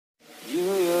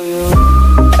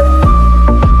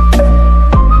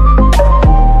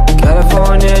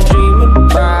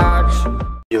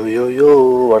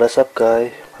What's up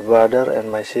guys, my brother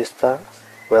and my sister,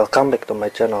 welcome back to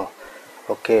my channel.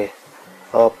 Okay,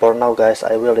 for now guys,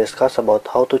 I will discuss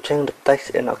about how to change the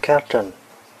text in a cartoon.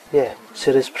 Yeah,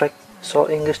 si rizkprek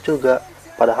so English juga,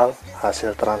 padahal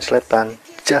hasil translatean.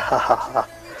 Jahahaha.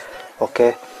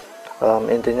 Oke,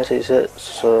 intinya sih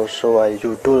sesuai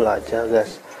judul aja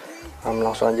guys.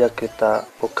 Langsung aja kita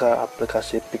buka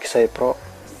aplikasi PICSAY Pro.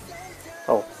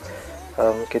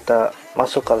 Kita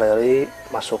masuk galeri,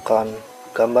 masukkan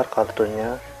gambar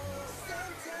kartunnya.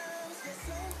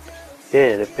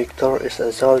 Yeah, the picture is a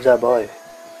soldier boy.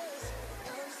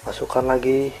 Masukkan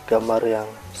lagi gambar yang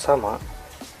sama,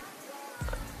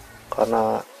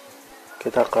 karena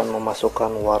kita akan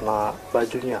memasukkan warna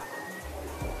bajunya.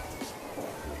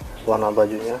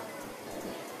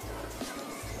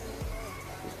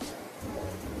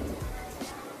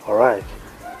 Alright,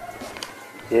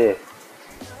 yeah,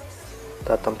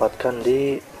 kita tempatkan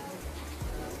di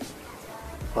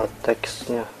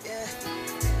teksnya.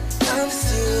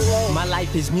 My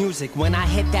life is music. When I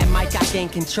hit that mic, I gain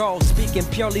control. Speaking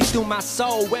purely through my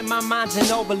soul. When my mind's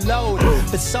in overload.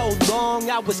 For so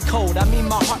long, I was cold. I mean,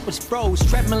 my heart was froze.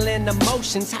 Trembling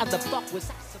emotions. How the fuck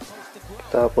was I supposed to grow?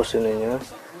 Kita hapus ininya,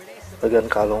 bagian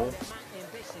kalung.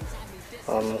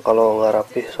 Kalau nggak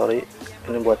rapi, sorry.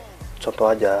 Ini buat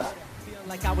contoh aja.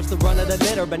 Like I was the run of the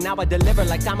litter, but now I deliver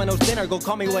like Domino's dinner. Go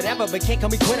call me whatever, but can't call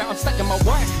me quitter. I'm stuck in my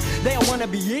work. They all wanna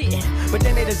be eating, but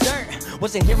then they dessert.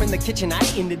 Wasn't here in the kitchen, I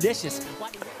eating the dishes.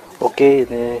 Oke,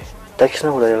 ini teksnya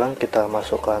udah hilang. Kita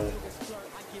masukkan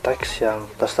teks yang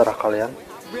terserah kalian.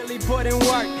 Really put in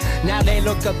work. Now they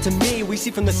look up to me. We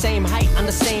see from the same height, on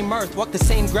the same earth. Walk the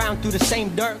same ground, through the same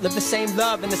dirt. Live the same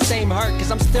love and the same hurt. Cause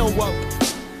I'm still woke,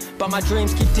 but my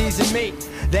dreams keep teasing me.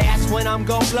 They ask when I'm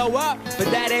gonna blow up, but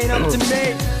that ain't up to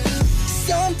me.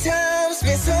 Sometimes,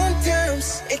 man,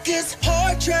 sometimes it gets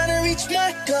hard trying to reach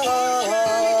my goal.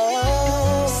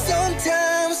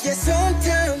 Sometimes, yeah,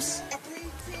 sometimes.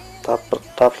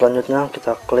 Tahap selanjutnya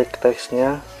kita klik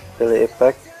teksnya, pilih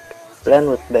efek, blend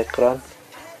with background.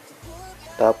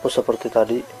 Kita hapus seperti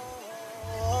tadi.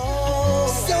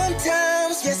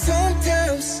 Sometimes, yeah,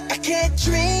 sometimes I can't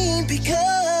dream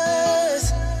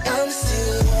because I'm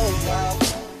still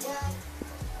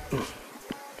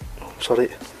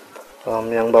Sorry,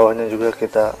 yang bawahnya juga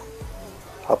kita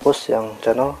hapus, yang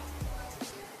channel.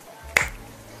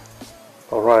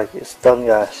 Alright, it's done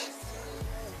guys.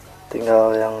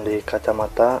 Tinggal yang di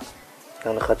kacamata.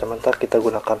 Yang di kacamata kita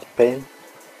gunakan paint,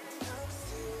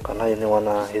 karena ini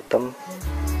warna hitam.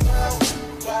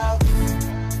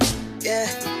 yeah,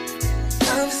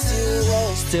 I'm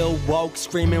Still woke,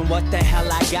 screaming what the hell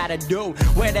I gotta do,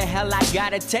 where the hell I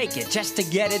gotta take it just to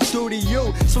get it through to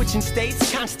you. Switching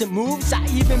states, constant moves, I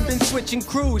even been switching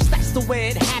crews. That's the way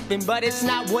it happened, but it's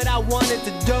not what I wanted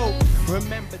to do.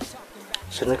 Remember.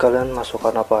 Sini kalian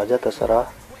masukkan apa aja terserah.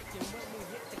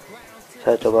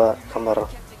 Saya coba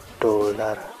gambar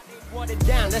dolar. Water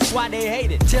down, that's why they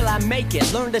hate it. Till I make it,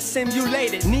 learn to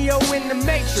simulate it. Neo in the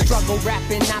matrix. Struggle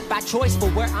rapping, not by choice,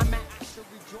 but where I'm at.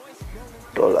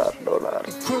 Dolar.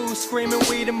 Crew screaming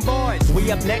we them boys.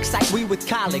 We up next like we with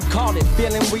college. Call it,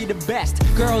 feeling we the best.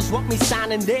 Girls want me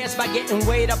signing theirs by getting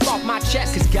weight up off my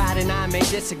chest. Cause God and I may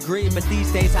disagree, but these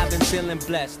days I've been feeling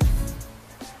blessed.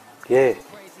 Yeah,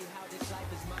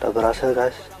 udah berhasil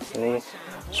guys. Ini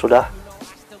sudah.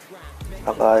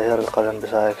 Langkah akhir kalian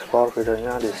bisa ekspor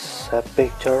videonya di save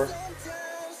picture.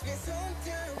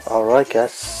 Alright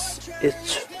guys,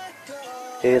 it's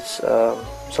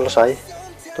selesai.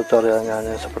 Tutorialnya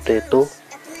hanya seperti itu.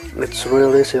 It's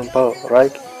really simple,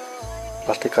 right?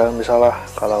 Pasti kalian bisa lah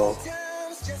kalau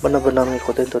benar-benar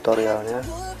ngikutin tutorialnya.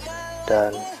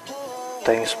 Dan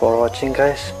thanks for watching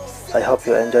guys. I hope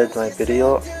you enjoyed my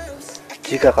video.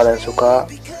 Jika kalian suka,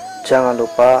 jangan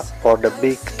lupa for the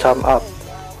big thumb up,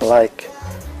 like,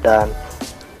 dan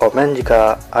komen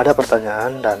jika ada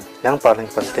pertanyaan, dan yang paling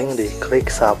penting di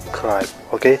klik subscribe.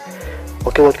 Oke,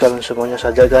 buat kalian semuanya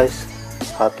saja guys.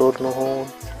 Hatur Nuhun.